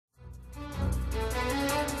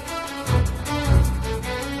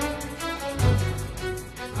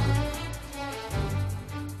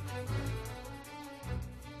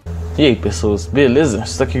E aí pessoas, beleza?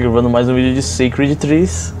 Estou aqui gravando mais um vídeo de Sacred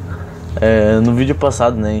Trees. No vídeo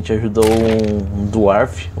passado, né, a gente ajudou um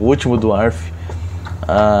Dwarf, o último Dwarf,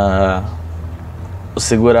 a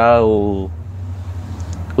segurar o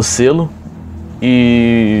selo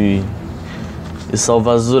e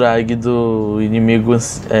salvar Zurag do inimigo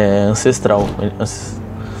ancestral.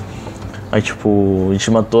 Aí tipo, a gente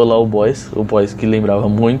matou lá o boss que lembrava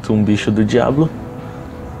muito um bicho do Diablo.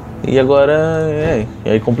 E agora,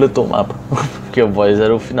 aí completou o mapa, porque o boss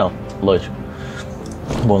era o final, lógico.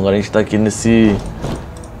 Bom, agora a gente tá aqui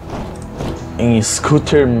em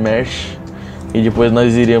Scuttlemarsh, e depois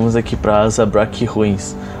nós iremos aqui pra Azabrak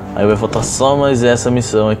ruins. Aí vai faltar só mais essa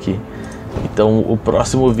missão aqui. Então o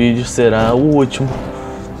próximo vídeo será o último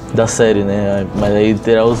da série, né? Mas aí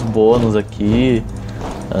terá os bônus aqui,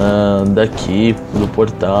 daqui, do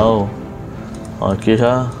portal. Ó, aqui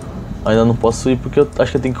já ainda não posso ir porque eu acho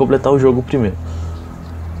que eu tenho que completar o jogo primeiro.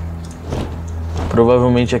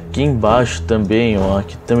 Provavelmente aqui embaixo também, ó,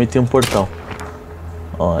 aqui também tem um portal.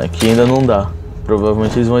 Ó, aqui ainda não dá.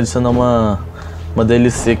 Provavelmente eles vão adicionar uma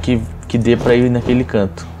DLC que dê pra ir naquele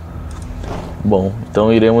canto. Bom,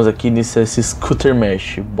 então iremos aqui iniciar esse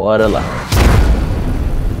Scuttlemarsh. Bora lá.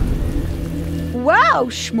 Wow,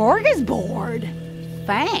 smorgasbord.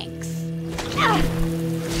 Thanks.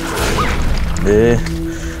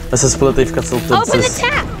 Essas plantas aí ficam soltando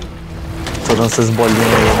essas bolinhas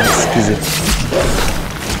aí, é muito esquisito.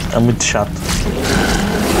 É muito chato.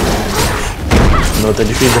 Não, tá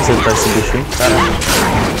difícil de acertar esse bichinho. Caramba.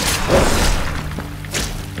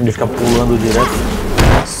 Ele fica pulando direto.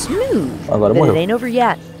 Agora morreu.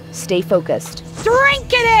 Stay focused.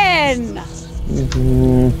 Drink it in!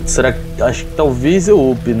 Será que... Acho que talvez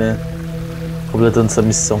eu upe, né? Completando essa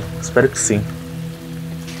missão. Espero que sim.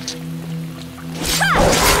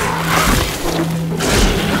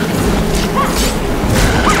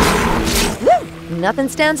 Nothing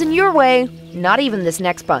stands in your way, not even this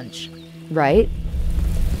next bunch, right?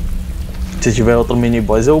 Se tiver outro mini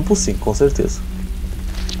boss eu upo sim, com certeza.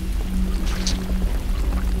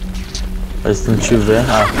 Mas se não tiver...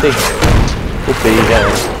 Ah, tem. Upei, já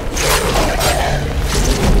era.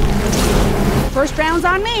 First round's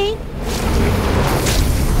on me.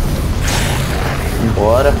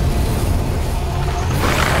 Bora.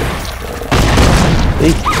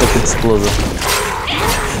 Eita, que explosão.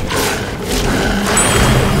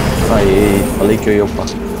 Aê, falei que eu ia upar.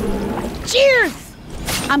 Cheers!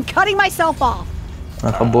 I'm cutting myself off.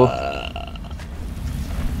 Acabou.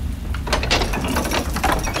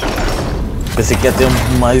 Pensei que ia ter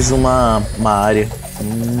mais uma área.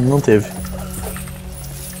 Não teve.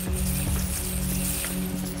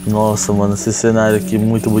 Nossa, mano, esse cenário aqui é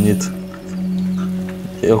muito bonito.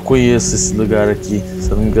 Eu conheço esse lugar aqui. Se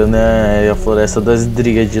eu não me engano é a Floresta das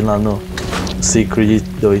Dríades lá no Sacred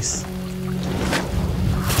 2.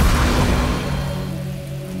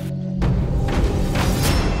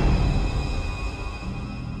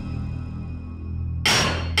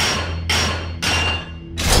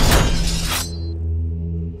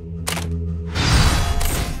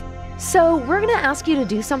 So, we're gonna ask you to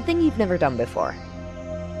do something you've never done before.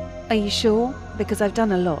 Are you sure? Because I've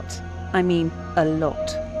done a lot. I mean, a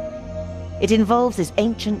lot. It involves this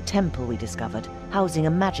ancient temple we discovered, housing a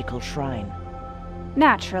magical shrine.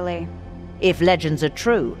 Naturally. If legends are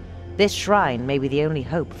true, this shrine may be the only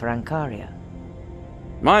hope for Ankaria.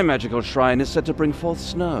 My magical shrine is said to bring forth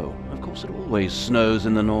snow. Of course, it always snows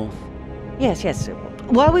in the north. Yes.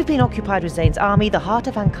 While we've been occupied with Zane's army, the heart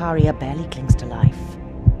of Ankaria barely clings to life.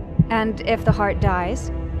 And if the heart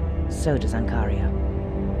dies? So does Ankaria.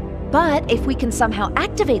 But if we can somehow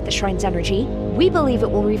activate the shrine's energy, we believe it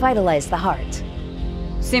will revitalize the heart.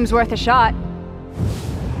 Seems worth a shot.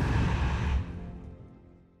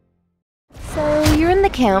 So you're in the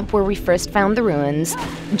camp where we first found the ruins.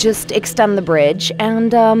 Just extend the bridge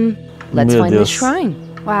and, let's find this shrine.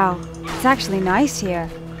 Wow, it's actually nice here.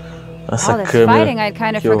 Essa All this câmera, fighting, I'd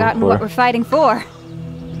kind of forgotten what we're fighting for.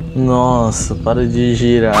 Nossa, para de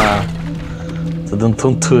girar. Tô dando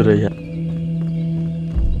tontura já.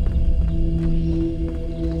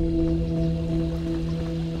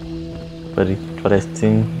 Peraí, parece que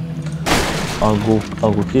tem algo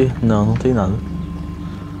aqui? Não, não tem nada.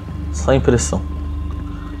 Só impressão.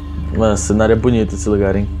 Mano, o cenário é bonito esse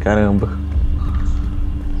lugar, hein? Caramba.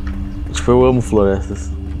 Tipo, eu amo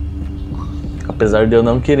florestas. Apesar de eu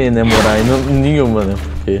não querer, né, morar em nenhuma, né?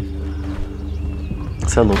 Porque...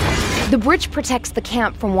 Isso é louco. The bridge protects the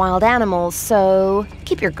camp from wild animals, so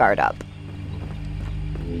keep your guard up.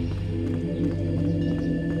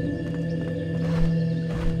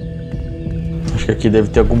 Acho que aqui deve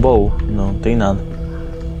ter algum baú. Não, não tem nada.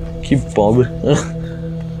 Que pobre.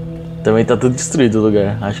 Também tá tudo destruído o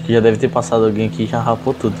lugar. Acho que já deve ter passado alguém aqui e já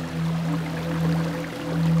rapou tudo.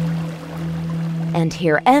 And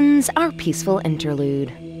here ends our peaceful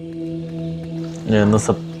interlude. É,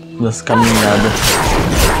 nossa caminhada.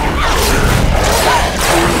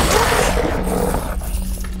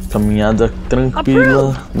 Caminhada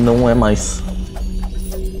tranquila não é mais.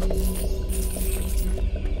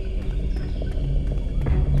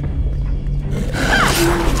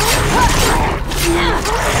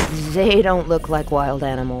 They don't look like wild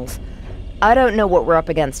animals. I don't know what we're up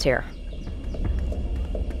against here.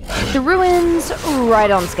 The ruins, right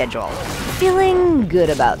on schedule. Feeling good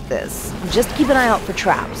about this. Just keep an eye out for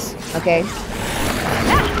traps, okay?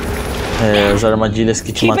 É, as armadilhas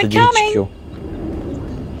que te matam de hit kill.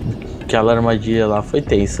 Aquela armadilha lá foi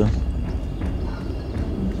tensa.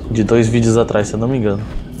 De 2 vídeos atrás, se eu não me engano.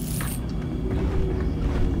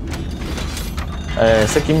 É,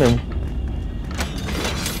 essa aqui mesmo.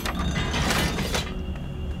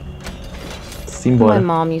 My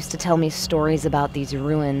mom used to tell me stories about these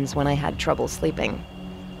ruins when I had trouble sleeping.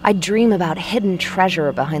 I'd dream about hidden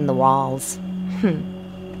treasure behind the walls.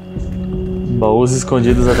 Baús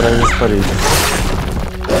escondidos atrás das paredes.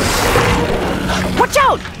 Watch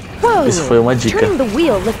out! Whoa! Isso foi uma dica. Turning the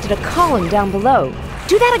wheel lifted a column down below.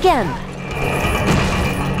 Do that again.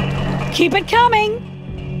 Keep it coming!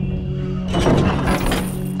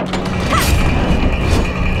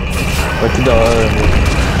 Olha que da hora, meu.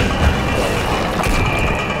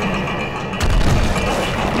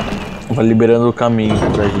 Vai liberando o caminho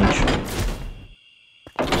pra gente.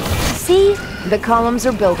 See? The columns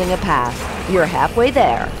are building a path. You're halfway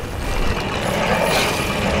there.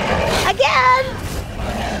 Again!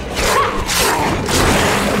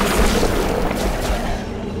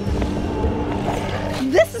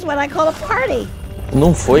 This is what I call a party.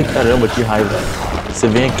 Não foi, caramba, que raiva. Você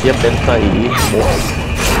vem aqui, aperta aí,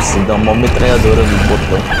 morre. Você dá uma metralhadora no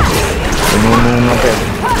botão. Eu não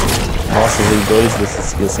aperto. Nossa, usei 2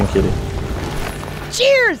 desses aqui sem querer.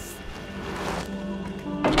 Cheers!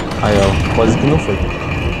 Aí, ó, quase que não foi.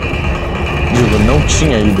 Digo, não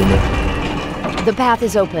tinha ido, né? The path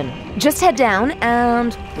is open. Just head down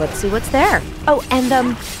and let's see what's there. Oh,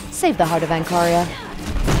 and save the heart of Ancaria.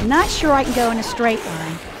 Not sure I can go in a straight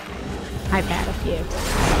line. I've had a few.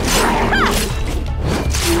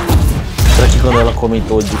 Será que quando ela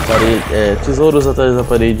comentou de parede, tesouros atrás da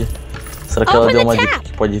parede, será que ela deu uma dica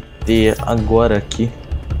que pode ter agora aqui?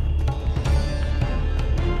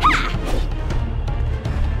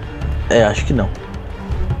 É, acho que não.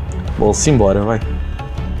 Bom, simbora, vai.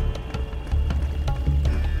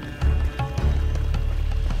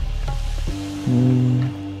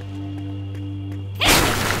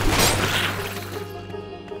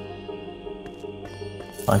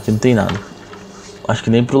 Aqui não tem nada. Acho que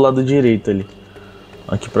nem pro lado direito ali.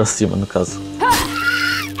 Aqui pra cima, no caso.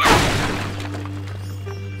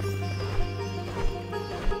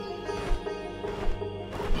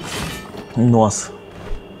 Nossa.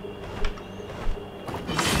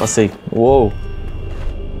 Passei. Uou.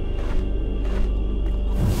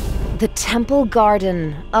 The temple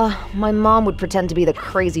garden. My mom would pretend to be the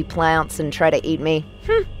crazy plants and try to eat me.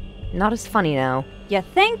 Not as funny now. You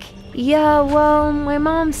think? Yeah, well, my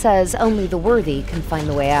mom says only the worthy can find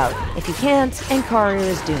the way out. If you can't, Ancaria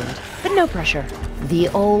is doomed. But no pressure. The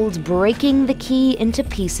old breaking the key into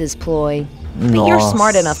pieces ploy. But you're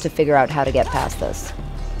smart enough to figure out how to get past this.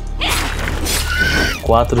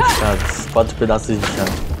 4 chaves. 4 pedaços de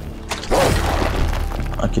chave.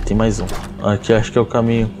 Aqui tem mais um. Aqui acho que é o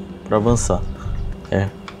caminho pra avançar. É.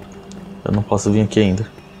 Eu não posso vir aqui ainda.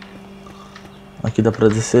 Aqui dá pra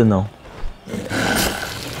descer, não.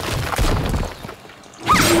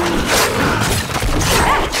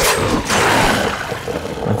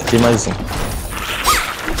 Aqui tem mais um.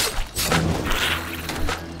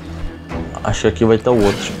 Acho que aqui vai estar o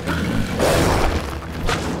outro.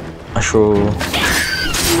 Achou.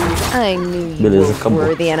 I knew you Beleza, were acabou.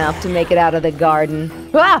 worthy enough to make it out of the garden.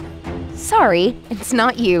 Ah! Sorry, it's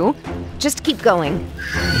not you. Just keep going.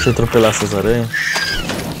 Deixa eu atropelar essas aranhas.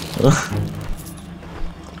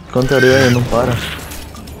 Quanta aranha, não para.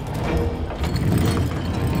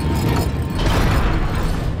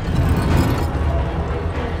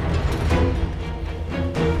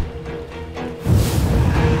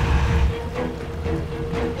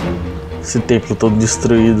 Esse templo todo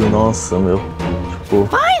destruído, nossa, meu. Tipo,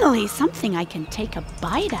 Finally, something I can take a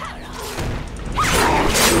bite out of.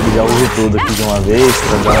 já uso tudo aqui de uma vez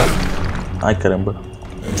pra dar. Ai, caramba.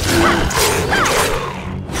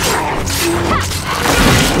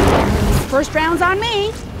 First round's on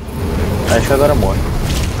me. Acho que agora morre.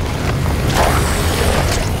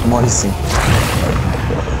 Morre sim.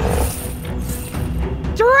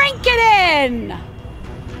 Drink it in!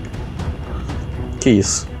 Que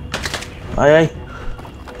isso? Ai, ai.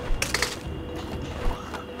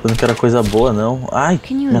 Falando que era coisa boa, não. Ai,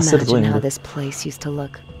 Can you me acertou imagine how ainda. this place used to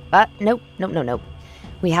look? Nope.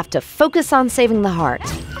 We have to focus on saving the heart.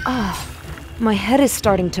 Oh, my head is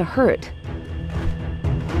starting to hurt.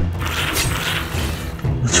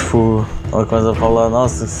 Tipo, ela começa a falar,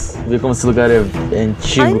 nossa, vê como esse lugar é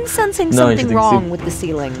antigo. I'm sensing Não, a gente something tem wrong que, with the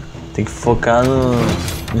ceiling. tem que focar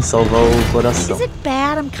em salvar o coração. Is it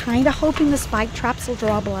bad? I'm kind of hoping the spike traps will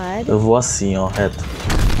draw blood. Eu vou assim, ó, reto.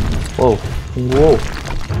 Uou, uou.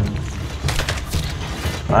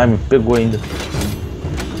 Ai, me pegou ainda.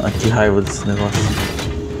 Ah, que raiva desse negócio.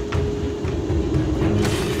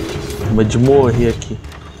 Tem medo de morrer aqui.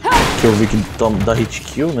 Que eu vi que dá hit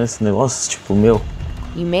kill, né, esse negócio, tipo, meu.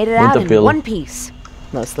 You made it Muito out in apelo. one piece,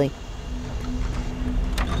 mostly.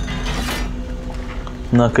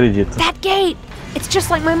 Não acredito. That gate! It's just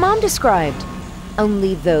like my mom described.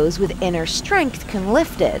 Only those with inner strength can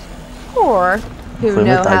lift it. Or who Foi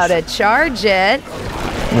know how metade. to charge it.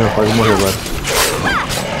 Meu, pode morrer agora.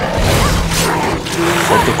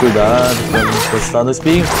 Só ter cuidado pra não encostar no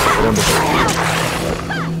espinho. Caramba.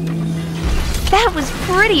 That was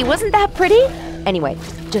pretty, wasn't that pretty? Anyway,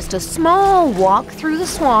 just a small walk through the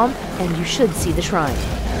swamp and you should see the shrine.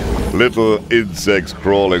 Little insects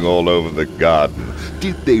crawling all over the garden.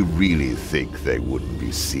 Did they really think they wouldn't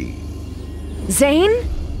be seen? Zane?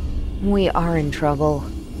 We are in trouble.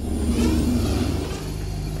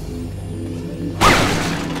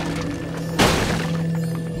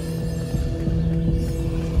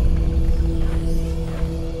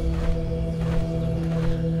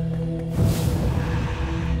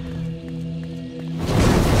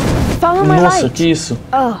 Follow my Nossa, light. que isso?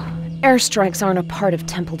 Oh, airstrikes aren't a part of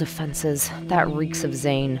temple defenses. That reeks of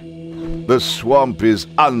Zane. The swamp is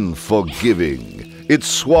unforgiving. It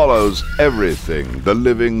swallows everything, the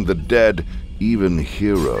living, the dead, even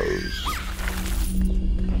heroes.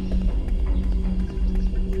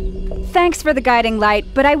 Thanks for the guiding light,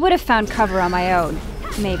 but I would have found cover on my own.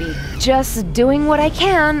 Maybe. Just doing what I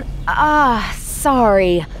can.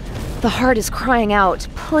 Sorry. The heart is crying out.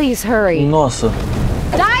 Please hurry. Nossa,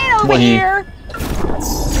 Dying over Morri. here!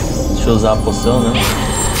 deixa eu usar a poção, né?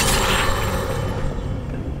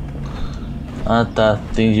 Ah tá,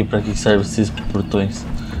 entendi pra que serve esses portões.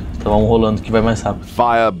 Então vamos rolando que vai mais rápido.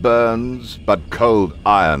 Fire burns, but cold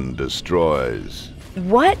iron destroys.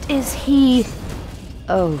 What is he?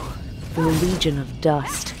 Oh, the Legion of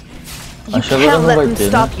Dust. You Acho que agora can't não let vai them ter,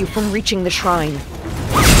 stop né? you from reaching the shrine.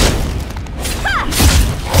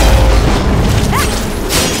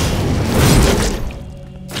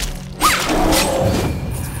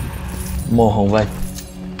 Morram, vai.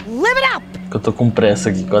 Live it up! Que eu tô com pressa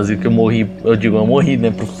aqui, quase que eu morri. Eu digo, eu morri, né,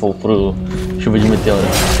 pro chuva de meteoro.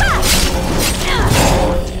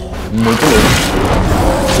 Muito louco.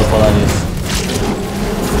 Deixa eu falar nisso.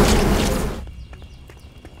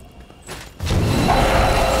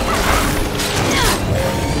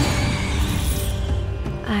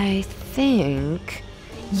 I think...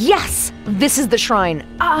 Yes! This is the shrine.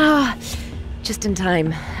 Just in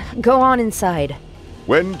time. Go on inside.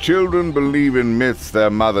 When children believe in myths their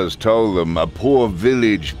mothers told them, a poor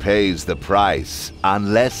village pays the price,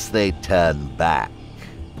 unless they turn back.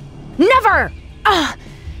 Never!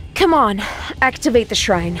 Come on. Activate the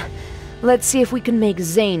shrine. Let's see if we can make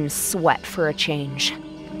Zane sweat for a change.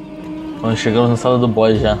 Nós chegamos na sala do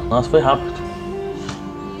boss já. Nossa, foi rápido.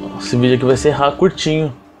 Esse vídeo aqui vai ser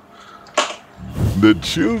curtinho. The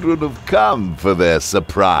children have come for their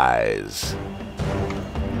surprise.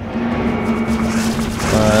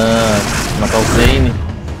 Matar o Zane.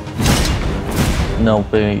 Não,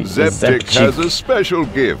 peraí. Zeptic has a special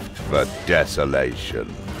gift for desolation.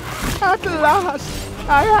 At last,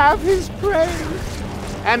 I have his praise.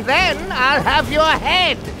 And then I'll have your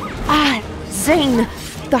head. Zane,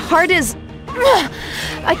 the heart is...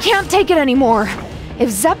 I can't take it anymore. If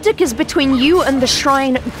Zeptic is between you and the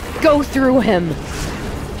shrine, go through him.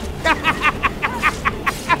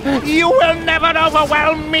 You will never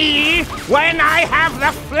overwhelm me when I have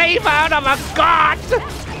the flavor of a god.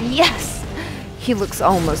 Yes! He looks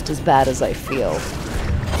almost as bad as I feel.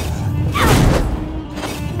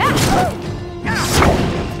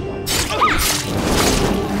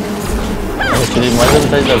 Eu tirei mais da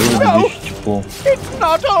metade da vida do bicho, tipo... It's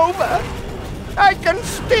not over. I can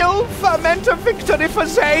still ferment a victory for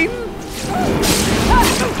Zane.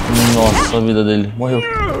 Nossa, a vida dele. Morreu.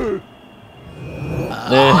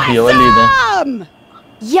 E eu ali, né?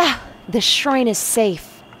 Yeah, the shrine is safe.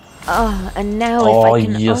 And now if I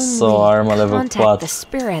can Olha só, only arma level contact 4. the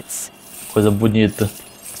spirits. Coisa bonita.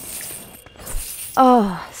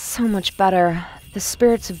 Oh, so much better. The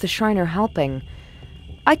spirits of the shrine are helping.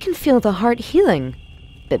 I can feel the heart healing,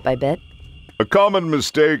 bit by bit. A common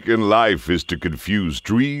mistake in life is to confuse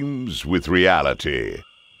dreams with reality.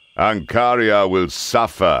 Ankaria will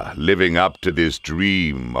suffer living up to this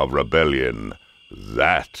dream of rebellion.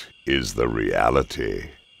 That is the reality.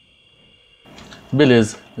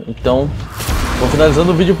 Beleza, então vou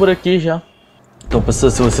finalizando o vídeo por aqui já. Então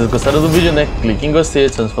pessoal, se vocês gostaram do vídeo, né, clique em gostei,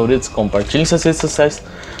 adicione os favoritos, compartilhe em suas redes sociais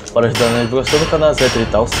para ajudar na divulgação do canal, etc e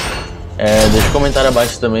tal. Deixe um comentário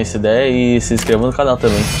abaixo também se der e se inscreva no canal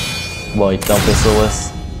também. Bom, então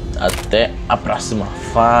pessoas, até a próxima.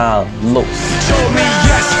 Falou!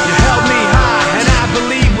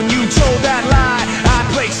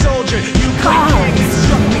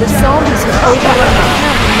 The zombies have overrun the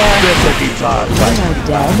camp in there. Am I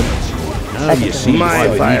dead? Now you see why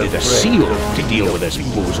we needed a seal to deal with this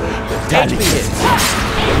bozo. Daddy.